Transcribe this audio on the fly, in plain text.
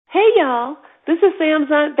y'all, this is Sam's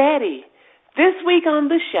Aunt Betty. This week on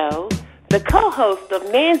the show, the co-host of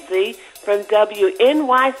Nancy from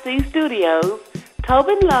WNYC Studios,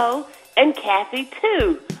 Tobin Lowe and Kathy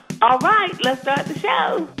too. All right, let's start the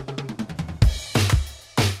show.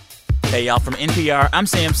 Hey, y'all, from NPR, I'm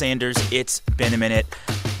Sam Sanders. It's been a minute.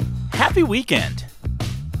 Happy weekend.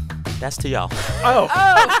 That's to y'all. Oh.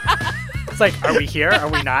 It's like, are we here? Are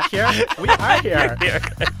we not here? We are here.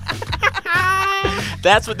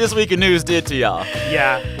 That's what This Week in News did to y'all.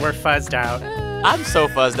 Yeah, we're fuzzed out. I'm so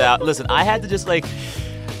fuzzed out. Listen, I had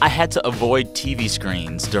to avoid TV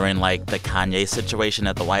screens during, the Kanye situation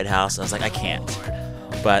at the White House. I was like, I can't.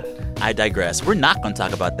 But I digress. We're not going to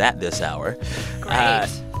talk about that this hour. Great.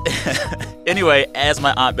 Anyway, as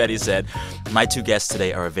my Aunt Betty said, my two guests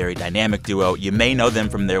today are a very dynamic duo. You may know them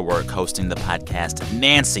from their work hosting the podcast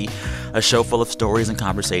Nancy, a show full of stories and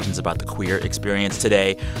conversations about the queer experience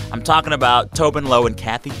today. I'm talking about Tobin Lowe and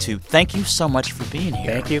Kathy Tu. Thank you so much for being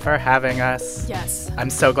here. Thank you for having us. Yes. I'm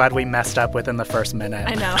so glad we messed up within the first minute.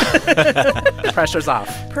 I know. Pressure's off.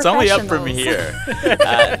 It's only up from here.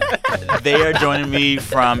 They are joining me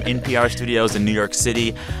from NPR studios in New York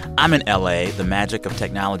City. I'm in LA. The magic of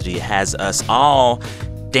technology has us all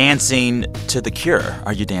dancing to The Cure.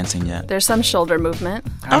 Are you dancing yet? There's some shoulder movement.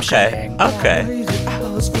 I'm shimmying. Okay.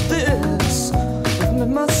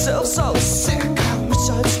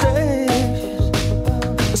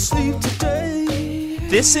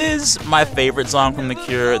 This is my favorite song from The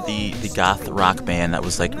Cure, the goth rock band that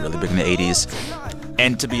was really big in the 80s.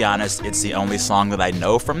 And to be honest, it's the only song that I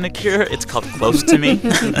know from The Cure. It's called Close to Me. And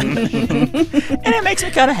it makes me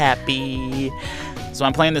kind of happy. So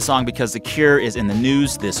I'm playing this song because The Cure is in the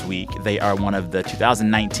news this week. They are one of the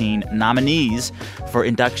 2019 nominees for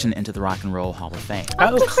induction into the Rock and Roll Hall of Fame.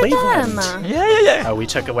 Oh, Cleveland. Yeah. Oh, we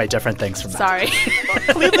took away different things from that. Sorry.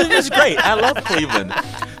 Cleveland is great. I love Cleveland.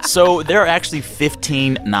 So there are actually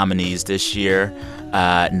 15 nominees this year.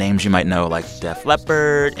 Names you might know like Def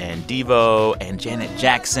Leppard and Devo and Janet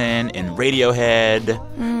Jackson and Radiohead.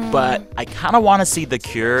 But I kind of want to see The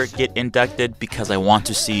Cure get inducted because I want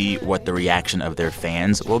to see what the reaction of their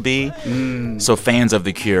fans will be. So fans of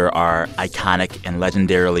The Cure are iconic and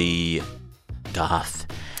legendarily goth.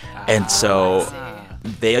 And so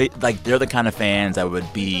they're the kind of fans that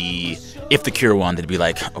would be, if The Cure won, they'd be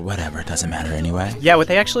like, oh, whatever, it doesn't matter anyway. Yeah, would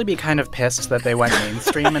they actually be kind of pissed that they went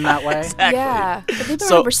mainstream in that way? Exactly. Yeah. But they've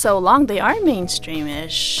been around for so long, they are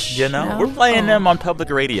mainstream-ish. You know? We're playing them on public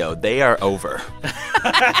radio. They are over.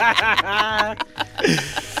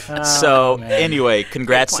 Anyway,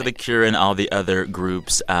 congrats to The Cure and all the other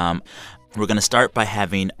groups. We're going to start by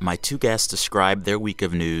having my two guests describe their week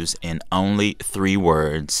of news in only 3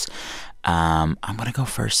 words. I'm going to go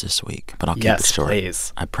first this week, but I'll keep it short. Yes,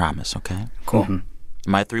 please. I promise, okay? Cool.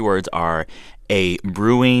 Mm-hmm. My 3 words are a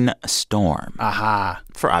brewing storm. Aha.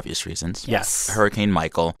 For obvious reasons. Yes. Hurricane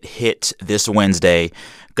Michael hit this Wednesday.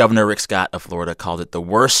 Governor Rick Scott of Florida called it the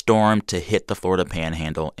worst storm to hit the Florida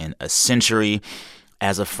Panhandle in a century.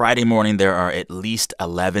 As of Friday morning, there are at least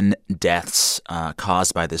 11 deaths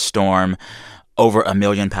caused by this storm, over 1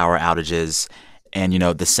 million power outages. And,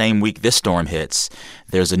 the same week this storm hits,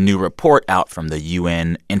 there's a new report out from the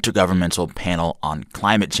UN Intergovernmental Panel on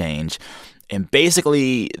Climate Change. And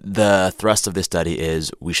basically, the thrust of this study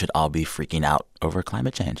is we should all be freaking out over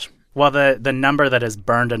climate change. Well, the number that is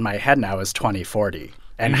burned in my head now is 2040.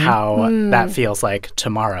 And how that feels like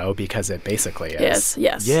tomorrow, because it basically is.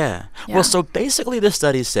 Yes. Yeah. Well, so basically the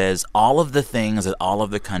study says all of the things that all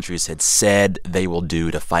of the countries had said they will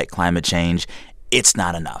do to fight climate change, it's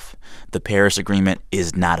not enough. The Paris Agreement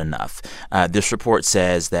is not enough. This report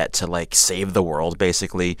says that to save the world,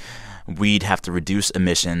 basically, we'd have to reduce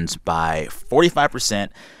emissions by 45%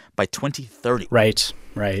 by 2030. Right.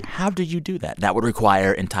 How do you do that? That would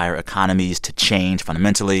require entire economies to change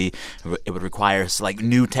fundamentally. It would require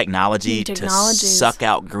new technology to suck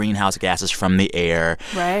out greenhouse gases from the air.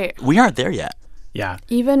 Right. We aren't there yet. Yeah.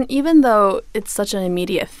 Even though it's such an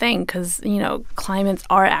immediate thing, because, climates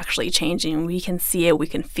are actually changing. We can see it, we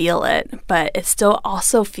can feel it, but it still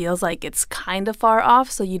also feels like it's kind of far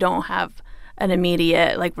off, so you don't have an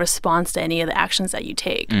immediate response to any of the actions that you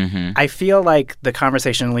take. Mm-hmm. I feel like the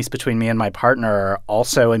conversation, at least between me and my partner,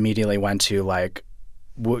 also immediately went to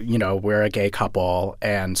we're a gay couple,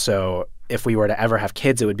 and so if we were to ever have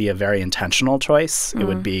kids, it would be a very intentional choice. It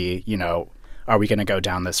would be, are we going to go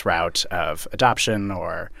down this route of adoption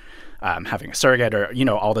or having a surrogate or,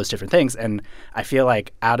 all those different things. And I feel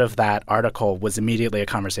like out of that article was immediately a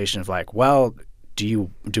conversation of do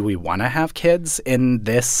we want to have kids in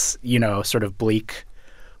this, sort of bleak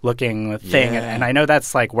looking thing. Yeah. And I know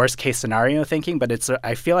that's like worst case scenario thinking, but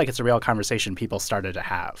I feel like it's a real conversation people started to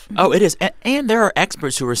have. Oh, it is. And there are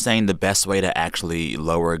experts who are saying the best way to actually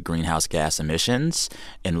lower greenhouse gas emissions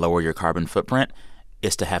and lower your carbon footprint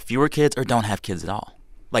is to have fewer kids or don't have kids at all.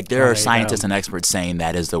 Like, there are scientists and experts saying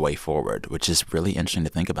that is the way forward, which is really interesting to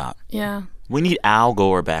think about. Yeah. We need Al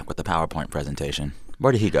Gore back with the PowerPoint presentation.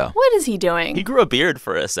 Where did he go? What is he doing? He grew a beard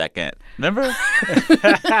for a second. Remember?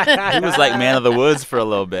 He was like man of the woods for a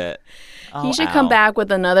little bit. Oh, he should Al. come back with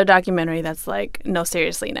another documentary that's like, no,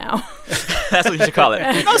 seriously now. That's what you should call it.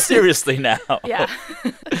 No, seriously now. Yeah.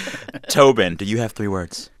 Tobin, do you have 3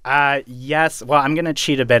 words? Yes. Well, I'm going to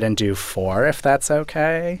cheat a bit and do 4, if that's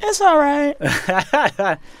okay. It's all right.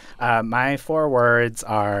 My 4 words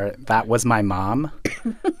are, that was my mom.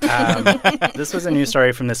 This was a news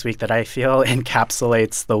story from this week that I feel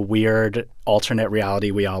encapsulates the weird alternate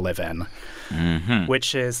reality we all live in,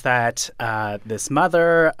 which is that this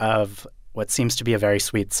mother of what seems to be a very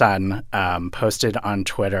sweet son posted on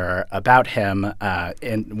Twitter about him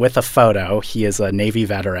with a photo. He is a Navy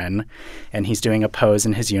veteran, and he's doing a pose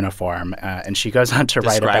in his uniform. And she goes on to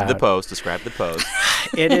write about... Describe the pose.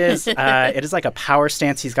 It is like a power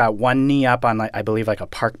stance. He's got one knee up on, I believe, like a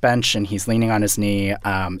park bench, and he's leaning on his knee.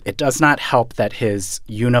 It does not help that his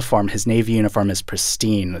uniform, his Navy uniform, is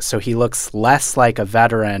pristine. So he looks less like a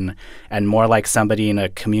veteran and more like somebody in a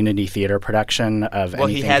community theater production of Well,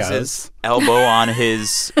 Anything he has Goes. his elbow on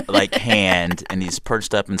his hand, and he's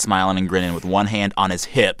perched up and smiling and grinning with one hand on his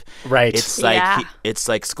hip. Right. It's like Yeah. it's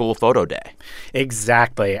like school photo day.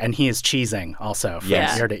 Exactly. And he is cheesing also from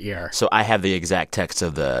Yes. ear to ear. So I have the exact text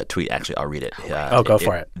of the tweet. Actually, I'll read it. Go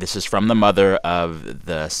for it. This is from the mother of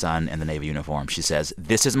the son in the Navy uniform. She says,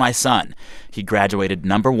 "This is my son. He graduated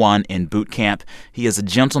 #1 in boot camp. He is a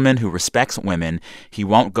gentleman who respects women. He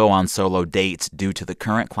won't go on solo dates due to the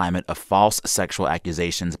current climate of false sexual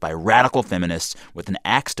accusations by radical feminists with an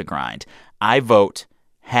axe to grind. I vote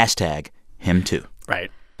 #him too."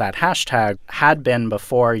 Right. That hashtag had been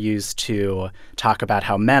before used to talk about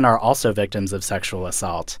how men are also victims of sexual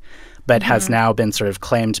assault, but has now been sort of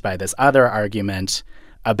claimed by this other argument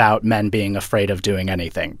about men being afraid of doing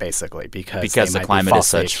anything, basically, because they the might be climate is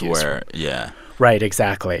falsely such accused. where, yeah. Right,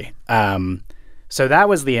 exactly. So that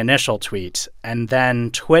was the initial tweet. And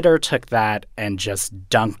then Twitter took that and just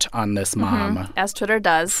dunked on this mom As Twitter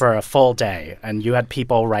does. for a full day. And you had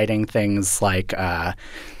people writing things like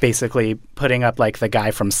basically putting up like the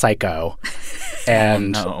guy from Psycho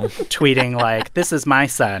and tweeting like, "This is my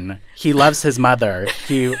son. He loves his mother.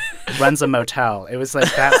 He runs a motel." It was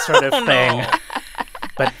like that sort of thing.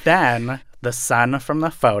 But then the son from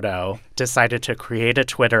the photo decided to create a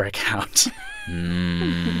Twitter account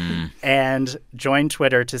and join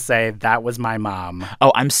Twitter to say, "That was my mom."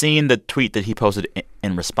 Oh, I'm seeing the tweet that he posted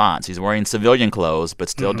in response. He's wearing civilian clothes, but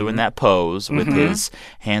still doing that pose with his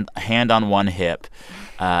hand on one hip,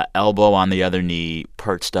 elbow on the other knee,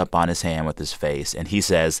 perched up on his hand with his face. And he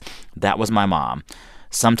says, "That was my mom.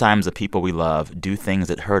 Sometimes the people we love do things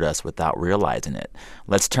that hurt us without realizing it.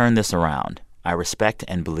 Let's turn this around. I respect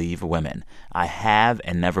and believe women. I have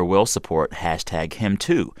and never will support #him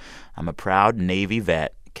too. I'm a proud Navy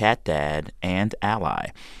vet, cat dad, and ally.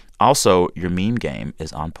 Also, your meme game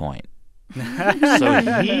is on point."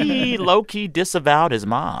 So he low-key disavowed his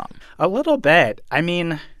mom. A little bit. I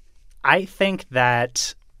mean, I think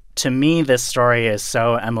that to me, this story is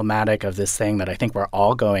so emblematic of this thing that I think we're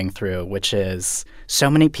all going through, which is so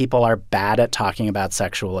many people are bad at talking about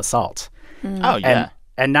sexual assault. Oh, yeah.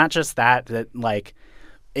 And not just that, like,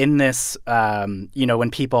 in this,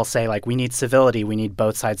 when people say, like, we need civility, we need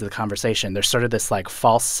both sides of the conversation, there's sort of this, like,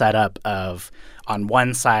 false setup of, on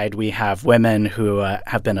one side, we have women who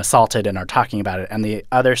have been assaulted and are talking about it, and the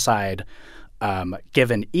other side,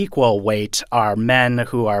 given equal weight, are men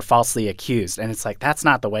who are falsely accused. And it's like, that's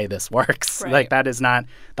not the way this works. Right. Like, that is not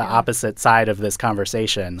the opposite side of this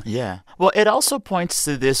conversation. Yeah. Well, it also points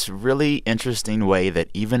to this really interesting way that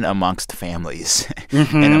even amongst families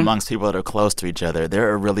and amongst people that are close to each other, there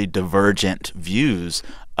are really divergent views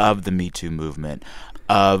of the Me Too movement,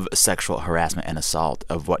 of sexual harassment and assault,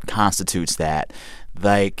 of what constitutes that.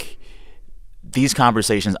 Like, these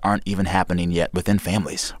conversations aren't even happening yet within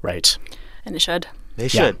families. Right. And it should. They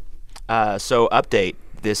should. So, update.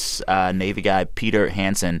 This Navy guy, Peter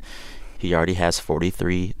Hansen, he already has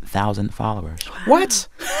 43,000 followers. What?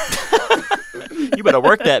 You better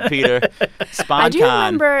work that, Peter. SponCon. I do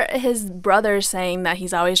remember his brother saying that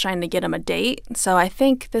he's always trying to get him a date. So I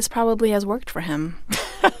think this probably has worked for him.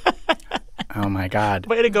 Oh, my God.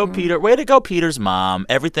 Way to go, Peter. Way to go, Peter's mom.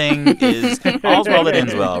 Everything is all's well that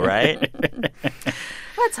ends well, right?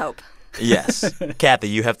 Let's hope. Yes. Kathy,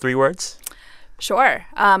 you have 3 words? Sure.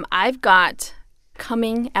 I've got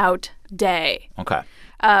Coming Out Day. Okay.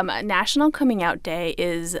 National Coming Out Day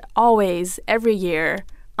is always every year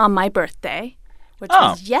on my birthday, which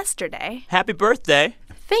was yesterday. Happy birthday.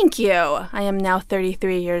 Thank you. I am now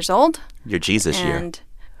 33 years old. Your Jesus year. And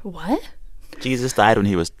what? Jesus died when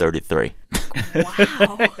he was 33.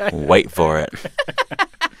 Wow. Wait for it.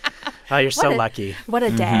 Oh, you're so lucky. What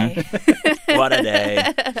a day. What a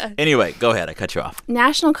day. Anyway, go ahead. I cut you off.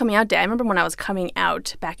 National Coming Out Day. I remember when I was coming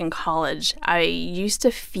out back in college, I used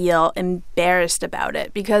to feel embarrassed about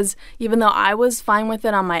it because even though I was fine with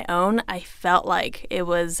it on my own, I felt like it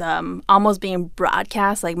was almost being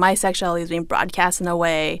broadcast, like my sexuality was being broadcast in a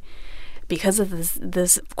way because of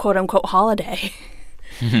this quote-unquote holiday,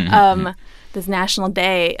 this national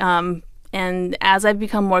day. And as I've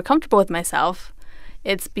become more comfortable with myself,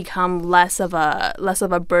 it's become less of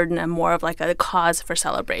a burden and more of like a cause for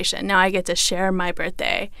celebration. Now I get to share my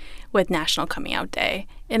birthday with National Coming Out Day.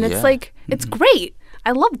 And it's like, it's great.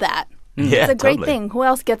 I love that. Yeah, it's a great totally. thing. Who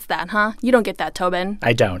else gets that, huh? You don't get that, Tobin.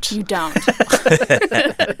 I don't. You don't.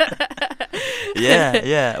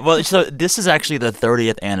 Yeah. Well, so this is actually the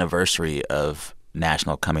 30th anniversary of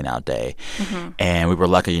National Coming Out Day. And we were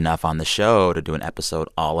lucky enough on the show to do an episode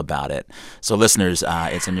all about it. So listeners,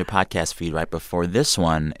 it's in your podcast feed right before this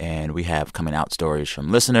one. And we have coming out stories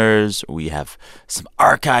from listeners. We have some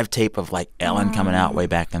archive tape of like Ellen coming out way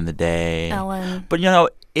back in the day. Ellen. But,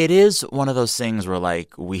 it is one of those things where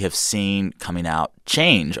like we have seen coming out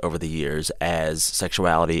change over the years as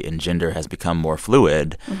sexuality and gender has become more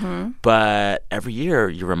fluid. But every year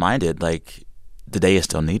you're reminded like the day is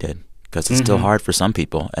still needed. Because it's still hard for some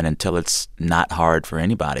people. And until it's not hard for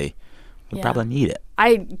anybody, we probably need it.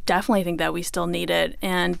 I definitely think that we still need it.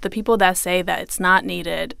 And the people that say that it's not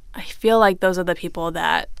needed, I feel like those are the people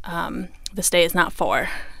that this day is not for.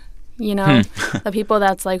 The people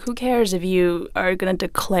that's like, who cares if you are going to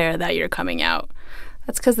declare that you're coming out?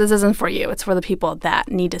 That's because this isn't for you. It's for the people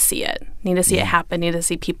that need to see it, it happen, need to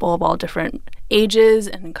see people of all different ages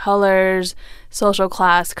and colors, social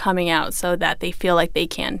class coming out so that they feel like they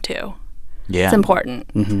can too. Yeah. It's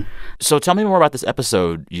important. So tell me more about this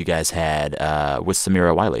episode you guys had with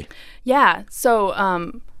Samira Wiley. Yeah.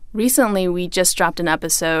 So recently we just dropped an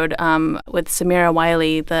episode with Samira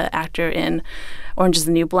Wiley, the actor in Orange is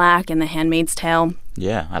the New Black and The Handmaid's Tale.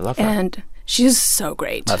 Yeah, I love her. And she's so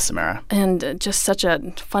great. Love Samira. And just such a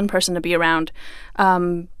fun person to be around.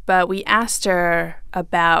 But we asked her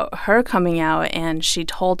about her coming out, and she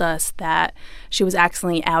told us that she was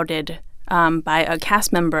accidentally outed by a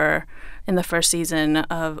cast member in the first season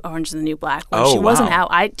of Orange is the New Black. When she wasn't out.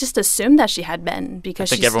 I just assumed that she had been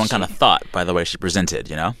because I think everyone kind of thought by the way she presented,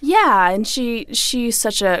 Yeah, and she plays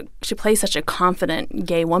such a confident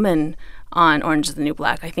gay woman on Orange is the New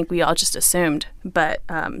Black. I think we all just assumed, but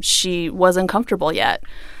she wasn't comfortable yet,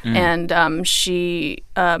 and she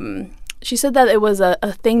said that it was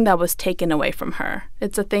a thing that was taken away from her.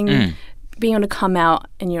 It's a thing, being able to come out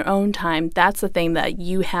in your own time. That's the thing that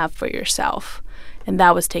you have for yourself, and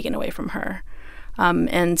that was taken away from her.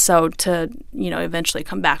 And so to eventually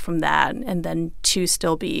come back from that, and then to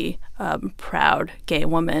still be a proud gay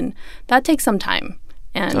woman, that takes some time.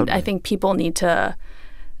 And totally. I think people need to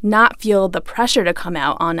not feel the pressure to come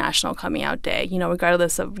out on National Coming Out Day,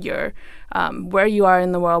 regardless of your where you are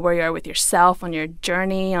in the world, where you are with yourself, on your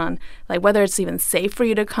journey, on like whether it's even safe for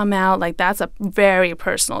you to come out. Like that's a very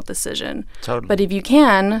personal decision. Totally. But if you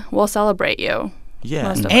can, we'll celebrate you. Yeah.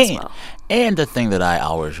 Most of us will. And the thing that I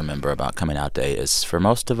always remember about Coming Out Day is for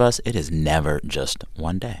most of us, it is never just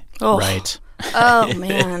one day. Oh. Right. Oh,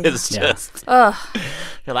 man. It's just, you're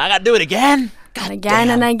like, I got to do it again. And again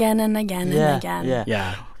and again and again and again.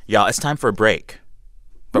 Yeah. Y'all, it's time for a break,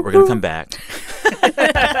 but we're going to come back.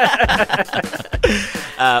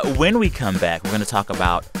 When we come back, we're going to talk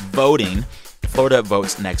about voting. Florida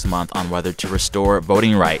votes next month on whether to restore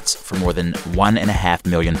voting rights for more than 1.5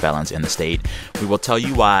 million felons in the state. We will tell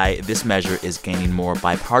you why this measure is gaining more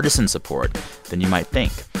bipartisan support than you might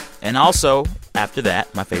think. And also, after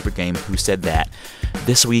that, my favorite game, Who Said That?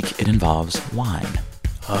 This week, it involves wine.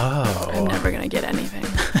 Oh. I'm never going to get anything.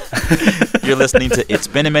 You're listening to It's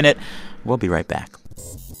Been a Minute. We'll be right back.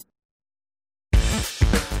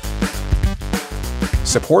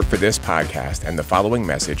 Support for this podcast and the following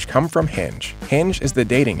message come from Hinge. Hinge is the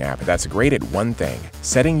dating app that's great at one thing,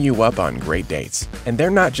 setting you up on great dates. And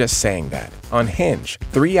they're not just saying that. On Hinge,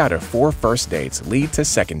 3 out of 4 first dates lead to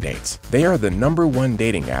second dates. They are the #1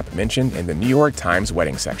 dating app mentioned in the New York Times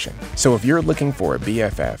wedding section. So if you're looking for a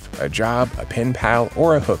BFF, a job, a pen pal,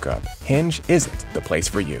 or a hookup, Hinge isn't the place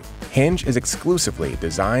for you. Hinge is exclusively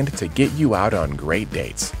designed to get you out on great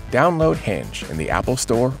dates. Download Hinge in the Apple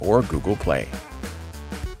Store or Google Play.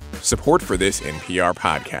 Support for this NPR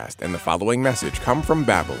podcast and the following message come from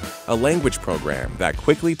Babbel, a language program that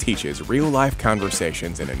quickly teaches real-life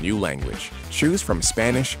conversations in a new language. Choose from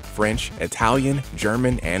Spanish, French, Italian,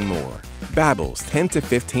 German, and more. Babbel's 10 to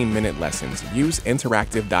 15-minute lessons use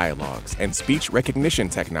interactive dialogues and speech recognition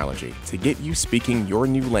technology to get you speaking your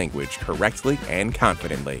new language correctly and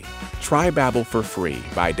confidently. Try Babbel for free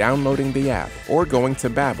by downloading the app or going to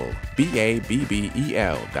Babbel,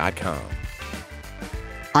 BABBEL.com.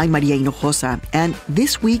 I'm Maria Hinojosa, and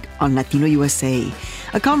this week on Latino USA,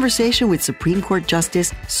 a conversation with Supreme Court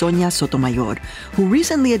Justice Sonia Sotomayor, who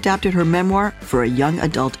recently adapted her memoir for a young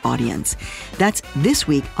adult audience. That's this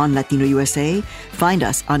week on Latino USA. Find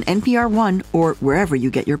us on NPR One or wherever you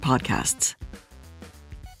get your podcasts.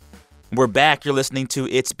 We're back. You're listening to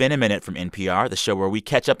It's Been a Minute from NPR, the show where we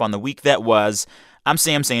catch up on the week that was. I'm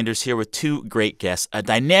Sam Sanders here with two great guests, a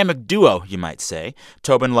dynamic duo, you might say,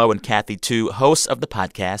 Tobin Low and Kathy Tu, hosts of the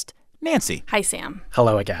podcast Nancy. Hi, Sam.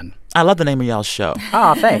 Hello again. I love the name of y'all's show.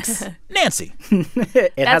 Oh, thanks. Nancy.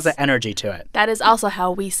 It has an energy to it. That is also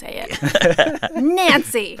how we say it.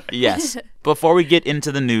 Nancy. Yes. Before we get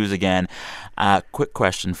into the news again, quick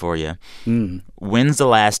question for you. When's the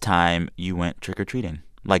last time you went trick-or-treating?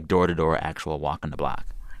 Like door-to-door, actual walk on the block?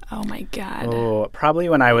 Oh, my God. Oh, probably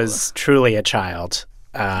when I was truly a child.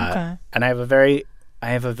 Okay. And I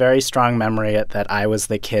have a very strong memory that I was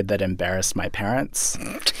the kid that embarrassed my parents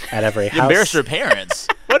at every house. You embarrassed your parents?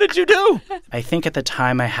 What did you do? I think at the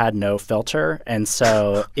time I had no filter, and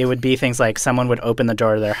so it would be things like someone would open the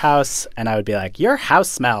door to their house, and I would be like, "Your house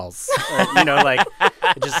smells," or, like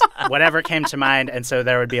just whatever came to mind. And so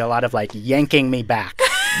there would be a lot of yanking me back.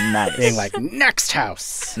 Nice. Being like, next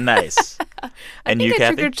house. Nice. And you, I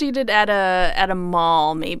Kathy? trick-or-treated at a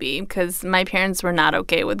mall, maybe, because my parents were not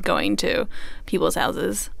okay with going to people's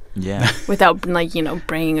houses. Yeah. Without,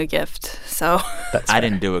 bringing a gift. So I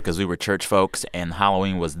didn't do it because we were church folks, and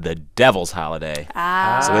Halloween was the devil's holiday.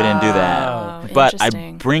 So we didn't do that. But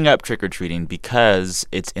I bring up trick-or-treating because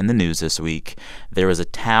it's in the news this week. There was a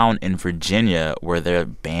town in Virginia where they're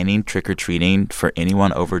banning trick-or-treating for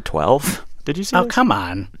anyone over 12. Did you see this? Oh, come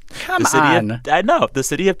on. I know. The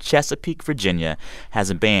city of Chesapeake, Virginia has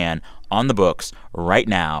a ban on the books right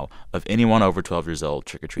now of anyone over 12 years old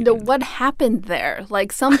trick-or-treating. What happened there?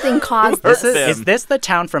 Something caused this. Is this the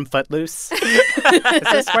town from Footloose? Is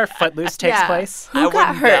this where Footloose takes place? I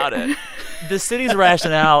wouldn't doubt it. The city's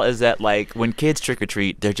rationale is that, when kids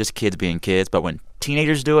trick-or-treat, they're just kids being kids. But when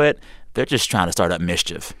teenagers do it, they're just trying to start up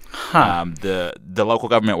mischief. The local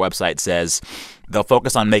government website says they'll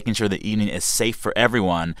focus on making sure the evening is safe for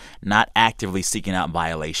everyone, not actively seeking out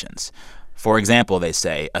violations. For example, they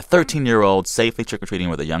say, a 13-year-old safely trick-or-treating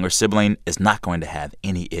with a younger sibling is not going to have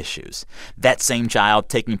any issues. That same child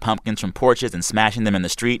taking pumpkins from porches and smashing them in the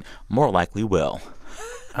street more likely will.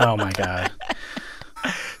 Oh, my God.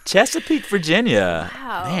 Chesapeake, Virginia.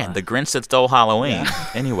 Wow. Man, the Grinch that stole Halloween. Yeah.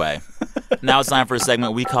 Anyway, now it's time for a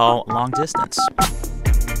segment we call Long Distance.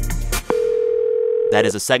 That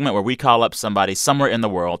is a segment where we call up somebody somewhere in the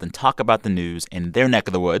world and talk about the news in their neck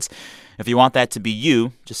of the woods. If you want that to be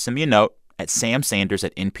you, just send me a note at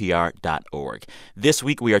samsanders@npr.org. This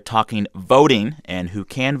week we are talking voting and who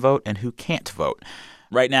can vote and who can't vote.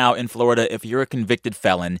 Right now in Florida, if you're a convicted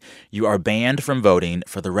felon, you are banned from voting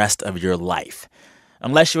for the rest of your life,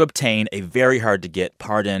 unless you obtain a very hard-to-get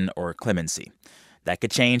pardon or clemency. That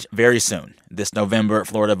could change very soon. This November,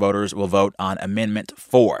 Florida voters will vote on Amendment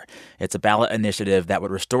 4. It's a ballot initiative that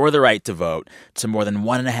would restore the right to vote to more than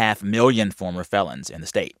 1.5 million former felons in the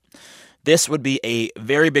state. This would be a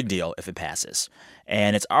very big deal if it passes.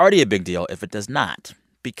 And it's already a big deal if it does not,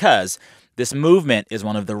 because this movement is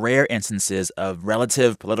one of the rare instances of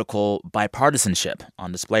relative political bipartisanship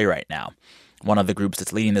on display right now. One of the groups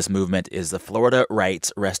that's leading this movement is the Florida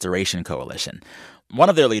Rights Restoration Coalition. One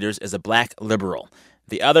of their leaders is a black liberal.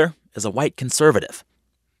 The other is a white conservative.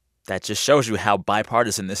 That just shows you how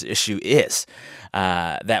bipartisan this issue is.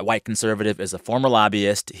 That white conservative is a former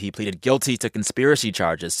lobbyist. He pleaded guilty to conspiracy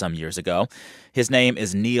charges some years ago. His name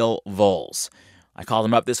is Neil Volz. I called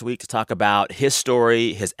him up this week to talk about his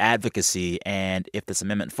story, his advocacy, and if this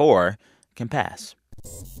Amendment 4 can pass.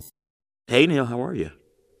 Hey, Neil, how are you?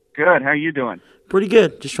 Good. How are you doing? Pretty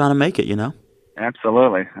good. Just trying to make it, you know?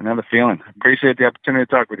 Absolutely. I know the feeling. Appreciate the opportunity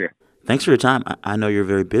to talk with you. Thanks for your time. I know you're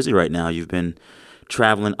very busy right now. You've been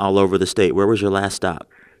traveling all over the state. Where was your last stop?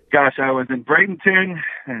 Gosh, I was in Bradenton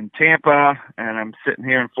and Tampa, and I'm sitting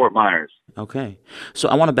here in Fort Myers. Okay. So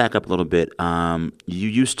I want to back up a little bit. You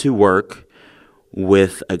used to work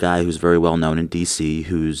with a guy who's very well known in D.C.,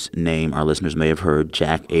 whose name our listeners may have heard,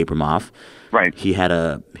 Jack Abramoff. Right. He had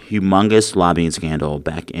a humongous lobbying scandal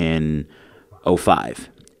back in 2005.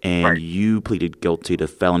 and Right. you pleaded guilty to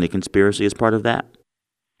felony conspiracy as part of that.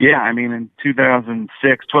 Yeah, I mean, in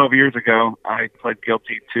 2006, 12 years ago, I pled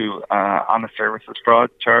guilty to honest services fraud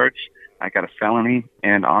charge. I got a felony,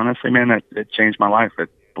 and honestly, man, it changed my life. It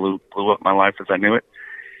blew up my life as I knew it.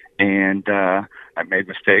 And I made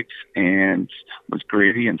mistakes and was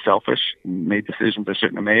greedy and selfish, and made decisions I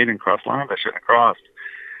shouldn't have made, and crossed lines I shouldn't have crossed.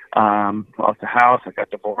 Lost the house, I got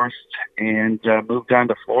divorced, and moved down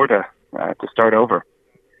to Florida to start over.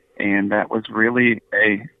 And that was really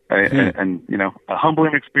a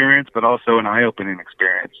humbling experience, but also an eye-opening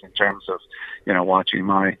experience in terms of, watching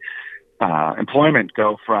my employment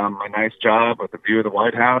go from a nice job with a view of the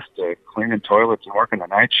White House to cleaning toilets and working the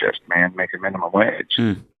night shift, man, making minimum wage.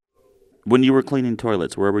 When you were cleaning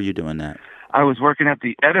toilets, where were you doing that? I was working at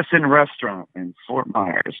the Edison restaurant in Fort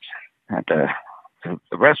Myers. The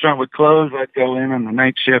restaurant would close. I'd go in on the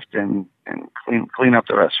night shift and clean up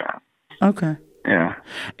the restaurant. Okay. Yeah.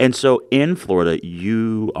 And so in Florida,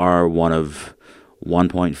 you are one of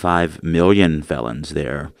 1.5 million felons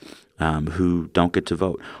there who don't get to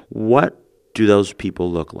vote. What do those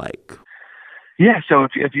people look like? Yeah, so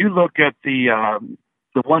if you look at the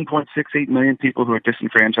 1.68 million people who are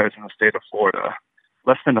disenfranchised in the state of Florida,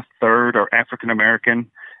 less than a third are African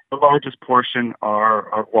American. The largest portion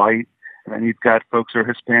are white. And then you've got folks who are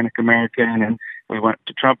Hispanic American, and we went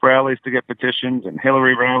to Trump rallies to get petitions, and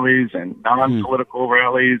Hillary rallies, and non-political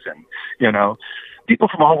rallies, and, people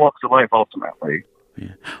from all walks of life, ultimately.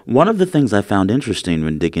 Yeah. One of the things I found interesting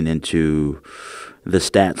when digging into the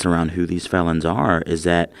stats around who these felons are is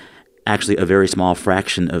that actually a very small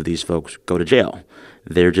fraction of these folks go to jail.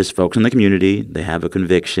 They're just folks in the community. They have a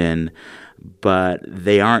conviction, but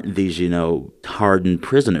they aren't these, hardened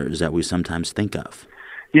prisoners that we sometimes think of.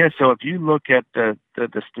 Yeah, so if you look at the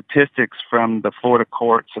statistics from the Florida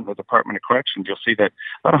courts and the Department of Corrections, you'll see that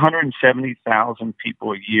about 170,000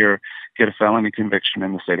 people a year get a felony conviction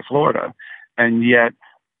in the state of Florida. And yet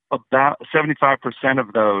about 75%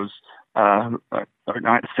 of those are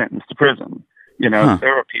not sentenced to prison.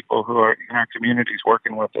 There are people who are in our communities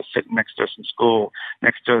working with us, sitting next to us in school,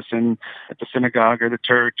 next to us at the synagogue or the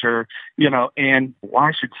church, and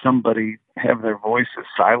why should somebody have their voices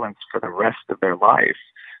silenced for the rest of their life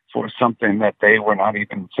for something that they were not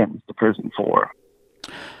even sentenced to prison for?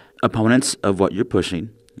 Opponents of what you're pushing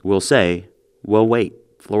will say, well, wait,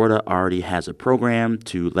 Florida already has a program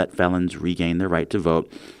to let felons regain their right to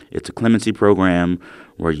vote. It's a clemency program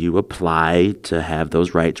where you apply to have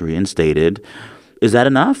those rights reinstated. Is that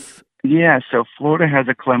enough? Yeah, so Florida has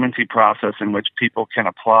a clemency process in which people can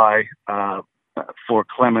apply for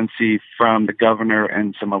clemency from the governor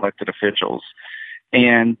and some elected officials.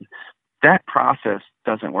 And that process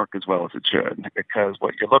doesn't work as well as it should, because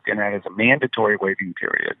what you're looking at is a mandatory waiting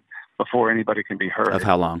period before anybody can be heard. Of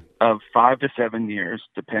how long? Of 5 to 7 years,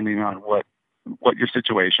 depending on what your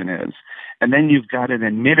situation is. And then you've got an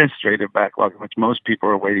administrative backlog in which most people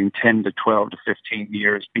are waiting 10 to 12 to 15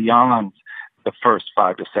 years beyond the first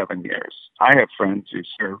 5 to 7 years. I have friends who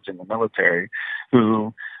served in the military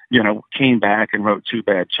who, came back and wrote 2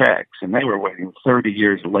 bad checks, and they were waiting 30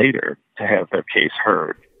 years later to have their case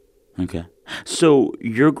heard. Okay. So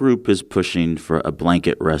your group is pushing for a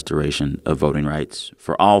blanket restoration of voting rights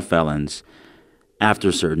for all felons after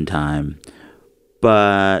a certain time.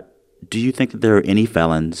 But do you think that there are any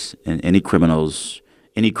felons and any criminals,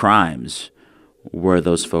 any crimes where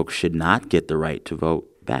those folks should not get the right to vote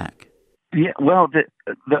back? Yeah, well,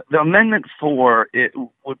 the Amendment 4, it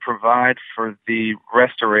would provide for the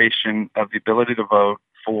restoration of the ability to vote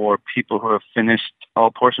for people who have finished all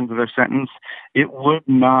portions of their sentence. It would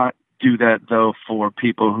not do that, though, for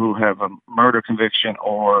people who have a murder conviction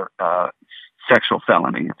or sexual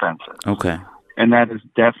felony offenses. Okay. And that is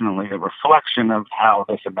definitely a reflection of how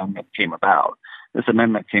this amendment came about. This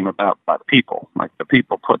amendment came about by the people. Like, the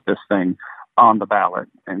people put this thing on the ballot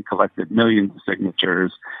and collected millions of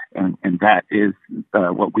signatures, and that is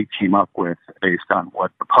what we came up with based on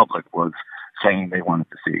what the public was saying they wanted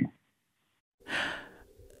to see.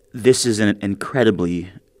 This is an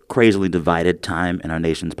incredibly, crazily divided time in our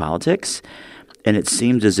nation's politics, and it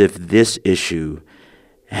seems as if this issue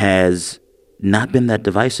has not been that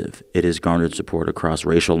divisive. It has garnered support across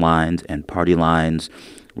racial lines and party lines,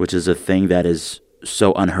 which is a thing that is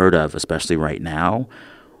so unheard of, especially right now.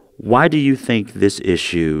 Why do you think this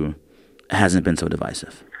issue hasn't been so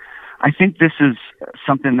divisive? I think this is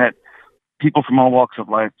something that people from all walks of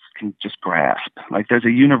life can just grasp. Like, there's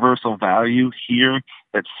a universal value here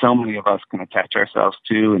that so many of us can attach ourselves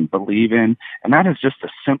to and believe in, and that is just a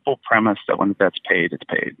simple premise that when the debt's paid, it's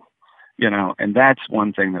paid. And that's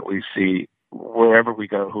one thing that we see wherever we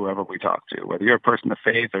go, whoever we talk to, whether you're a person of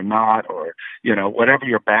faith or not, or, whatever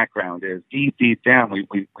your background is, deep down,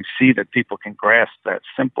 we see that people can grasp that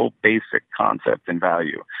simple, basic concept and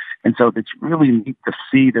value. And so it's really neat to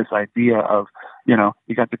see this idea of, you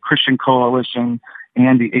got the Christian Coalition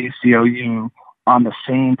and the ACLU on the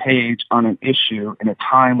same page on an issue in a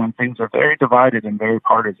time when things are very divided and very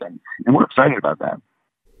partisan. And we're excited about that.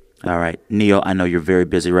 All right. Neil, I know you're very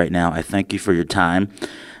busy right now. I thank you for your time.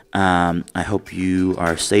 I hope you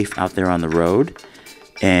are safe out there on the road.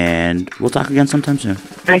 And we'll talk again sometime soon.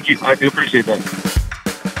 Thank you. I do appreciate that.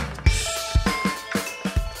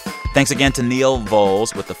 Thanks again to Neil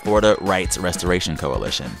Volz with the Florida Rights Restoration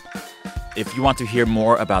Coalition. If you want to hear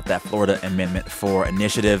more about that Florida Amendment 4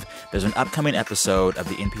 initiative, there's an upcoming episode of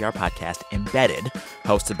the NPR podcast Embedded,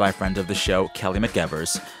 hosted by friend of the show, Kelly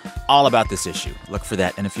McEvers, all about this issue. Look for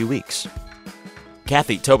that in a few weeks.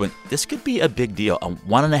 Kathy, Tobin, this could be a big deal.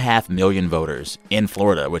 1.5 million voters in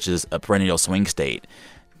Florida, which is a perennial swing state.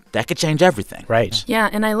 That could change everything. Right. Yeah,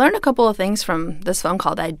 and I learned a couple of things from this phone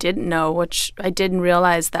call that I didn't know, which I didn't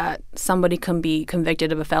realize that somebody can be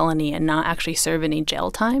convicted of a felony and not actually serve any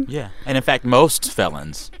jail time. Yeah, and in fact, most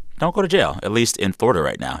felons don't go to jail, at least in Florida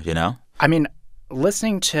right now, I mean,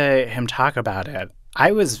 listening to him talk about it,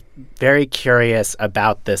 I was very curious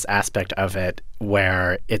about this aspect of it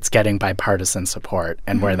where it's getting bipartisan support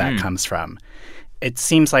and where that comes from. It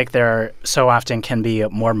seems like there so often can be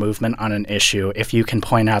more movement on an issue if you can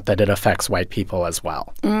point out that it affects white people as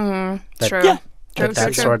well. Mm-hmm. True. Yeah.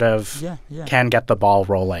 That sort of can get the ball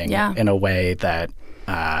rolling in a way that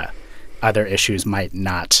other issues might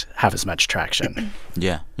not have as much traction.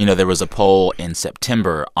 Yeah. There was a poll in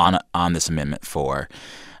September on this Amendment 4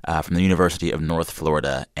 from the University of North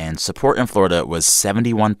Florida, and support in Florida was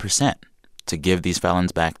 71% to give these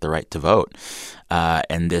felons back the right to vote.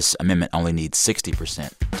 And this amendment only needs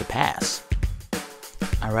 60% to pass.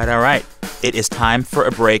 All right. It is time for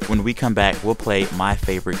a break. When we come back, we'll play my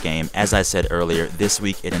favorite game. As I said earlier, this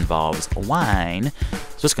week it involves wine,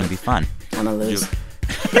 so it's going to be fun. I'm going to lose.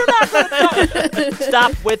 You're not going to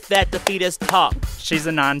stop with that defeatist talk. She's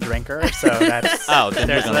a non-drinker, so that's then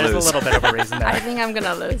there's a little bit of a reason there. I think I'm going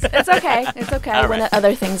to lose. It's okay. I win at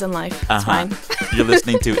other things in life. It's fine. You're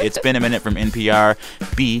listening to It's Been a Minute from NPR,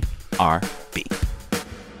 BRB.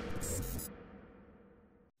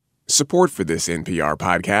 Support for this NPR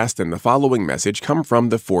podcast and the following message come from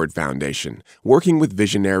the Ford Foundation, working with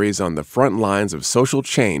visionaries on the front lines of social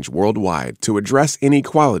change worldwide to address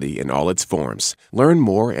inequality in all its forms. Learn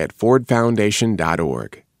more at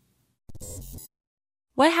fordfoundation.org.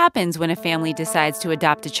 What happens when a family decides to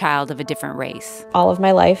adopt a child of a different race? All of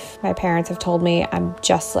my life, my parents have told me I'm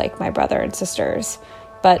just like my brother and sisters,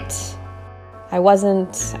 but I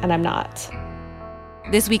wasn't, and I'm not.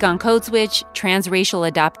 This week on Code Switch,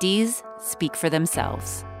 transracial adoptees speak for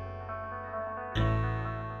themselves.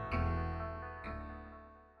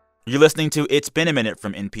 You're listening to It's Been a Minute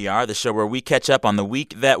from NPR, the show where we catch up on the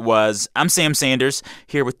week that was. I'm Sam Sanders,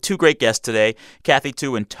 here with two great guests today, Kathy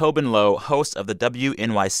Tu and Tobin Lowe, hosts of the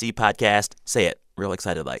WNYC podcast. Say it, real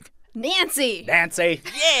excited like. Nancy!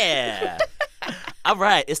 Yeah! All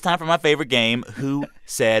right, it's time for my favorite game, Who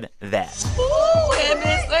Said That? Who am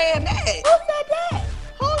I saying that? Who said that?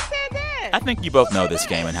 Who said that? I think you both know this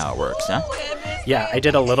game and how it works, huh? Yeah, I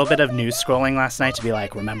did a little bit of news scrolling last night to be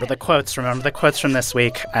like, remember the quotes from this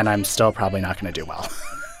week, and I'm still probably not going to do well.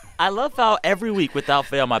 I love how every week, without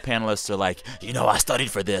fail, my panelists are like, I studied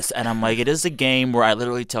for this. And I'm like, it is a game where I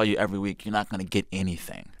literally tell you every week you're not going to get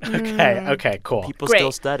anything. Okay, cool. People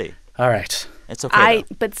still study. All right. It's okay,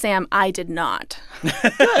 But Sam, I did not. Good.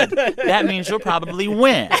 That means you'll probably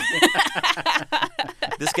win.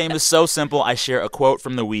 This game is so simple. I share a quote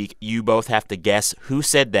from the week. You both have to guess who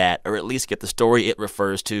said that, or at least get the story it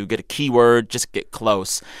refers to, get a keyword, just get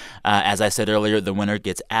close. As I said earlier, the winner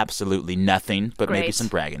gets absolutely nothing, but maybe some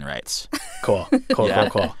bragging rights. Cool.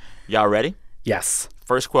 Y'all ready? Yes.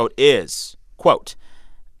 First quote is, quote,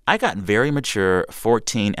 I got very mature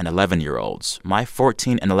 14 and 11-year-olds. My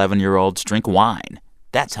 14 and 11-year-olds drink wine.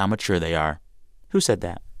 That's how mature they are. Who said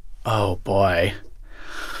that? Oh, boy.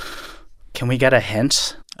 Can we get a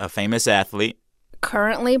hint? A famous athlete.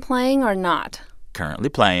 Currently playing or not? Currently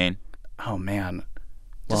playing. Oh, man.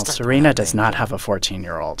 Well, Serena does not have a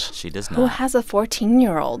 14-year-old. She does not. Who has a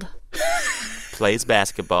 14-year-old? Plays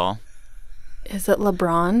basketball. Is it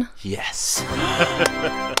LeBron? Yes.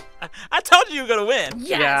 I told you were going to win.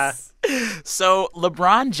 Yes. Yeah. So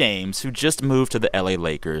LeBron James, who just moved to the LA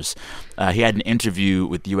Lakers, he had an interview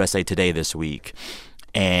with USA Today this week.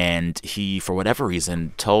 And he, for whatever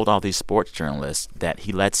reason, told all these sports journalists that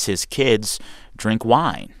he lets his kids drink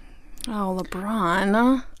wine. Oh,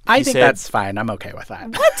 LeBron. I think that's fine. I'm okay with that.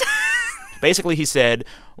 What? Basically, he said,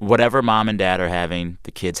 whatever mom and dad are having,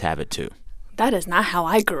 the kids have it too. That is not how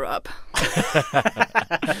I grew up.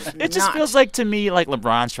 It just feels like, to me, like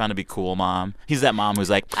LeBron's trying to be cool mom. He's that mom who's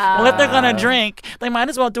like, well, if they're going to drink, they might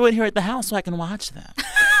as well do it here at the house so I can watch them.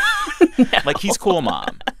 No. Like, he's cool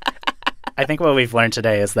mom. I think what we've learned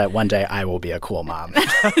today is that one day I will be a cool mom.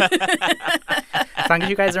 As long as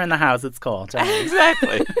you guys are in the house, it's cool.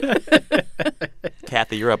 Exactly.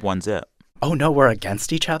 Kathy, you're up 1-0. Oh, no, we're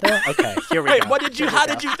against each other? Okay, here we go. Wait, how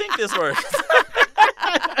did you think this worked?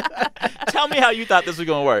 Tell me how you thought this was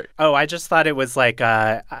going to work. Oh, I just thought it was like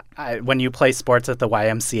when you play sports at the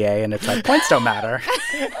YMCA and it's like, points don't matter.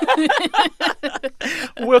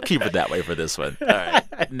 We'll keep it that way for this one. All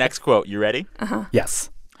right. Next quote. You ready? Uh-huh. Yes.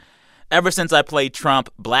 Ever since I played Trump,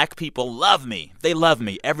 black people love me. They love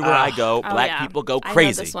me. Everywhere I go, black people go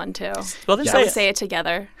crazy. I know this one, too. Well, then say it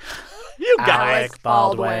together. You guys. Alec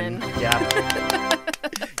Baldwin. Yeah.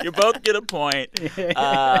 You both get a point.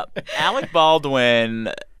 Alec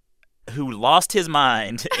Baldwin, who lost his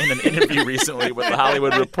mind in an interview recently with The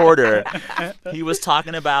Hollywood Reporter, he was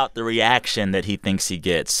talking about the reaction that he thinks he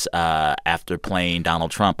gets after playing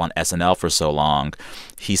Donald Trump on SNL for so long.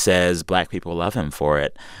 He says black people love him for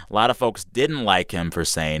it. A lot of folks didn't like him for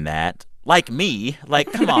saying that. Like me.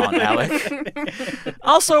 Like, come on, Alec.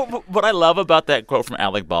 Also, what I love about that quote from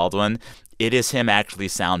Alec Baldwin, it is him actually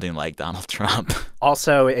sounding like Donald Trump.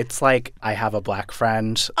 Also, it's like, I have a black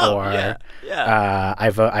friend, or yeah.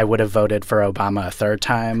 I would have voted for Obama a third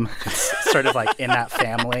time. It's sort of like in that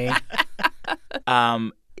family.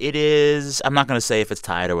 It is, I'm not going to say if it's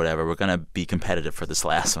tied or whatever. We're going to be competitive for this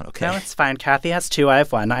last one, okay? No, it's fine. Kathy has 2. I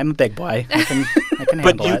have 1. I'm a big boy. I can handle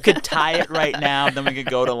it. But you could tie it right now. Then we could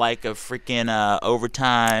go to like a freaking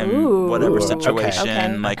overtime, whatever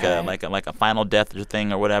situation, like a final death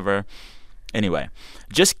thing or whatever. Anyway,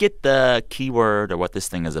 just get the keyword or what this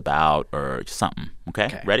thing is about or something,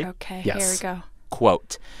 okay? Ready? Okay, yes. Here we go.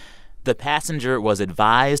 Quote, the passenger was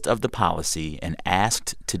advised of the policy and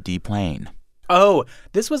asked to deplane. Oh,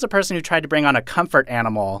 this was a person who tried to bring on a comfort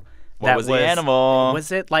animal. What was the animal? Was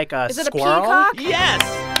it like a Is squirrel? It a peacock?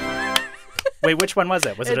 Yes! Wait, which one was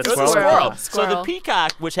it? Was it a It was squirrel? a squirrel. So the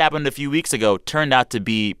peacock, which happened a few weeks ago, turned out to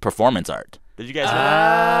be performance art. Did you guys know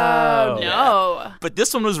that? Oh, no. But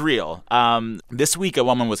this one was real. This week, a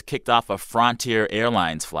woman was kicked off a Frontier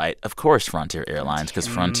Airlines flight. Of course, Frontier Airlines, because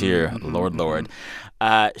Frontier, Lord.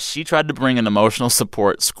 She tried to bring an emotional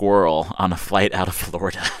support squirrel on a flight out of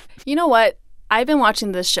Florida. You know what? I've been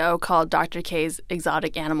watching this show called Dr. K's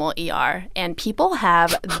Exotic Animal ER, and people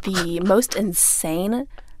have the most insane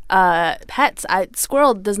pets.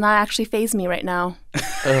 Squirrel does not actually faze me right now.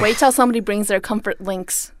 Wait till somebody brings their comfort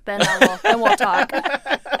links, then we'll talk.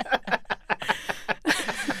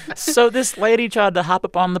 So this lady tried to hop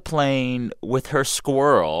up on the plane with her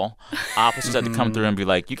squirrel. Officers had to come through and be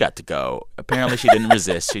like, you got to go. Apparently she didn't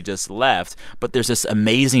resist. She just left. But there's this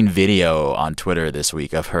amazing video on Twitter this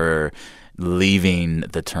week of her leaving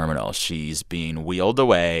the terminal. She's being wheeled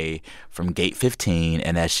away from gate 15,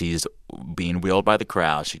 and as she's being wheeled by the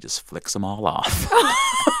crowd, she just flicks them all off.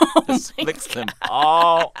 Flicks them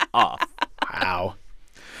all off. Wow.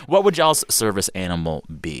 What would y'all's service animal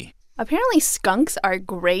be? Apparently skunks are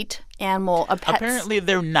great animal pets. Apparently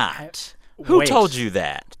they're not. Who told you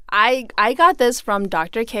that? I got this from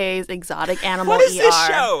Dr. K's Exotic Animal ER. What is this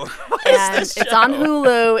show? It's on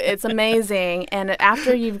Hulu. It's amazing. And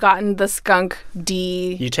after you've gotten the skunk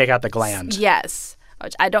you take out the gland. Yes.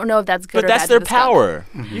 Which I don't know if that's good but or bad. But that's their the power.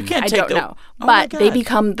 Mm-hmm. You can't I take don't know. But they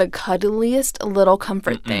become the cuddliest little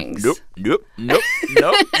comfort things. Nope.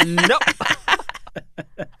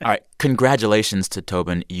 All right. Congratulations to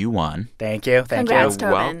Tobin. You won. Thank you. Congrats,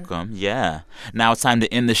 You're Tobin. welcome. Yeah. Now it's time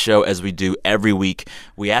to end the show as we do every week.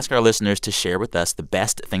 We ask our listeners to share with us the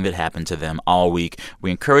best thing that happened to them all week. We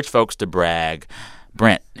encourage folks to brag.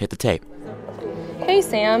 Brent, hit the tape. Hey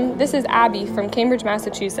Sam, this is Abby from Cambridge,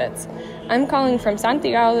 Massachusetts. I'm calling from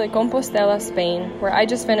Santiago de Compostela, Spain, where I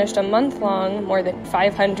just finished a month-long, more than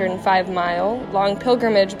 505-mile-long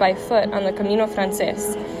pilgrimage by foot on the Camino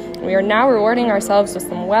Frances. We are now rewarding ourselves with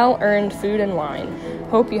some well-earned food and wine.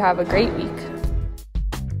 Hope you have a great week.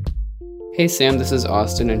 Hey Sam, this is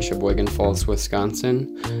Austin in Sheboygan Falls,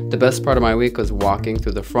 Wisconsin. The best part of my week was walking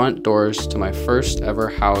through the front doors to my first ever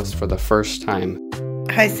house for the first time.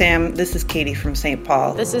 Hi Sam, this is Katie from St.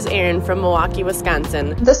 Paul. This is Erin from Milwaukee,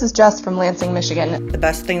 Wisconsin. This is Jess from Lansing, Michigan. The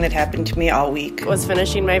best thing that happened to me all week was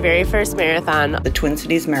finishing my very first marathon. The Twin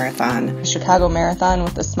Cities Marathon. The Chicago Marathon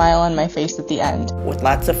with a smile on my face at the end. With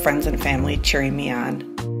lots of friends and family cheering me on.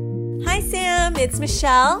 Hi Sam, it's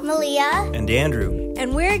Michelle, Malia, and Andrew.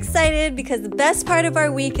 And we're excited because the best part of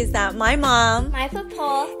our week is that my mom,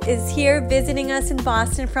 is here visiting us in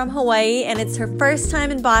Boston from Hawaii, and it's her first time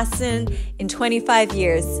in Boston in 25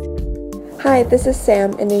 years. Hi, this is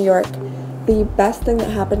Sam in New York. The best thing that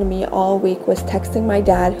happened to me all week was texting my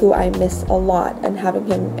dad, who I miss a lot, and having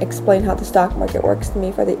him explain how the stock market works to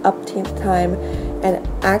me for the umpteenth time,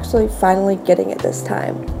 and actually finally getting it this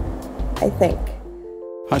time, I think.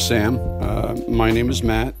 Hi, Sam. My name is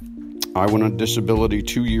Matt. I went on disability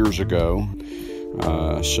 2 years ago,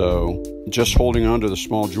 so just holding on to the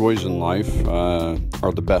small joys in life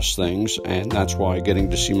are the best things, and that's why getting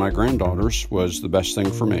to see my granddaughters was the best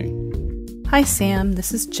thing for me. Hi, Sam.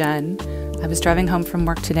 This is Jen. I was driving home from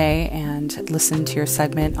work today and listened to your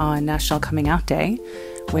segment on National Coming Out Day,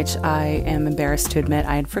 which I am embarrassed to admit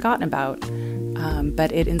I had forgotten about.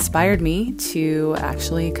 But it inspired me to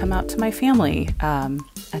actually come out to my family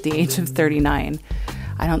at the age of 39.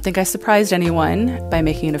 I don't think I surprised anyone by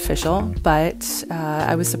making it official, but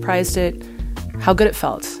I was surprised at how good it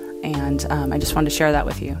felt. And I just wanted to share that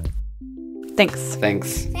with you. Thanks.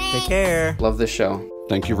 Take care. Love this show.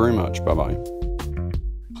 Thank you very much. Bye-bye.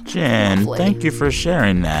 Jen, thank you for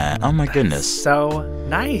sharing that. Oh, my goodness. So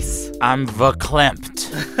nice. I'm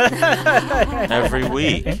verklempt every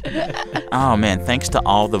week. Oh, man, thanks to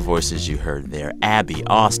all the voices you heard there. Abby,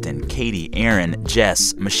 Austin, Katie, Aaron,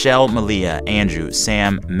 Jess, Michelle, Malia, Andrew,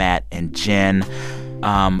 Sam, Matt, and Jen.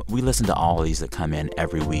 We listen to all of these that come in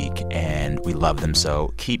every week, and we love them,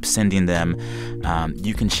 so keep sending them.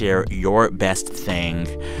 You can share your best thing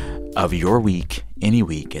of your week, any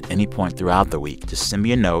week, at any point throughout the week. Just send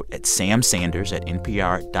me a note at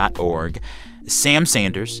samsanders@npr.org,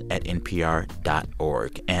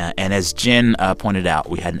 samsanders@npr.org. And as Jen pointed out,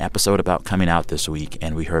 we had an episode about coming out this week,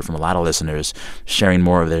 and we heard from a lot of listeners sharing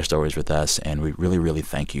more of their stories with us, and we really, really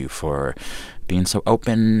thank you for being so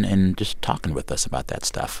open and just talking with us about that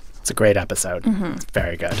stuff. It's a great episode. It's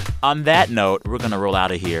very good. On that note, we're going to roll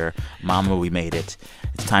out of here. Mama, we made it.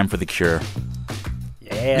 It's time for The Cure.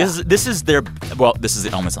 Yeah. This is their, well, this is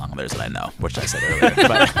the only song of theirs that I know, which I said earlier,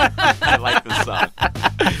 but I like this song.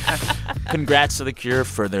 Congrats to The Cure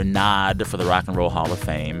for their nod for the Rock and Roll Hall of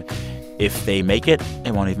Fame. If they make it,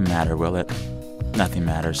 it won't even matter, will it? Nothing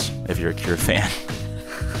matters if you're a Cure fan.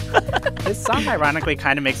 This song, ironically,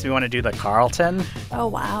 kind of makes me want to do the Carlton. Oh,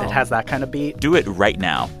 wow. It has that kind of beat. Do it right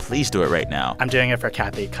now. Please do it right now. I'm doing it for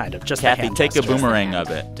Kathy, kind of. Just Kathy, take a boomerang of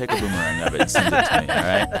it. Take a boomerang of it and send it to me, all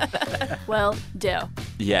right? Well, do.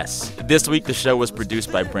 Yes. This week, the show was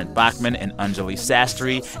produced by Brent Bachman and Anjali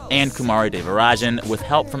Sastry and Kumari Devarajan, with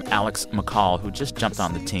help from Alex McCall, who just jumped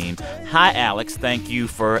on the team. Hi, Alex. Thank you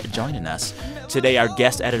for joining us. Today, our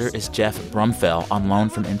guest editor is Jeff Brumfell, on loan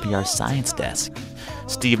from NPR's Science Desk.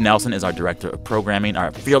 Steve Nelson is our director of programming.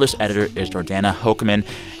 Our fearless editor is Jordana Hochman.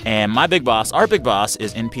 And my big boss, our big boss,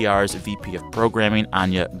 is NPR's VP of Programming,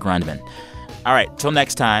 Anya Grundman. All right, till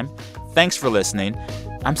next time, thanks for listening.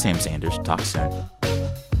 I'm Sam Sanders. Talk soon.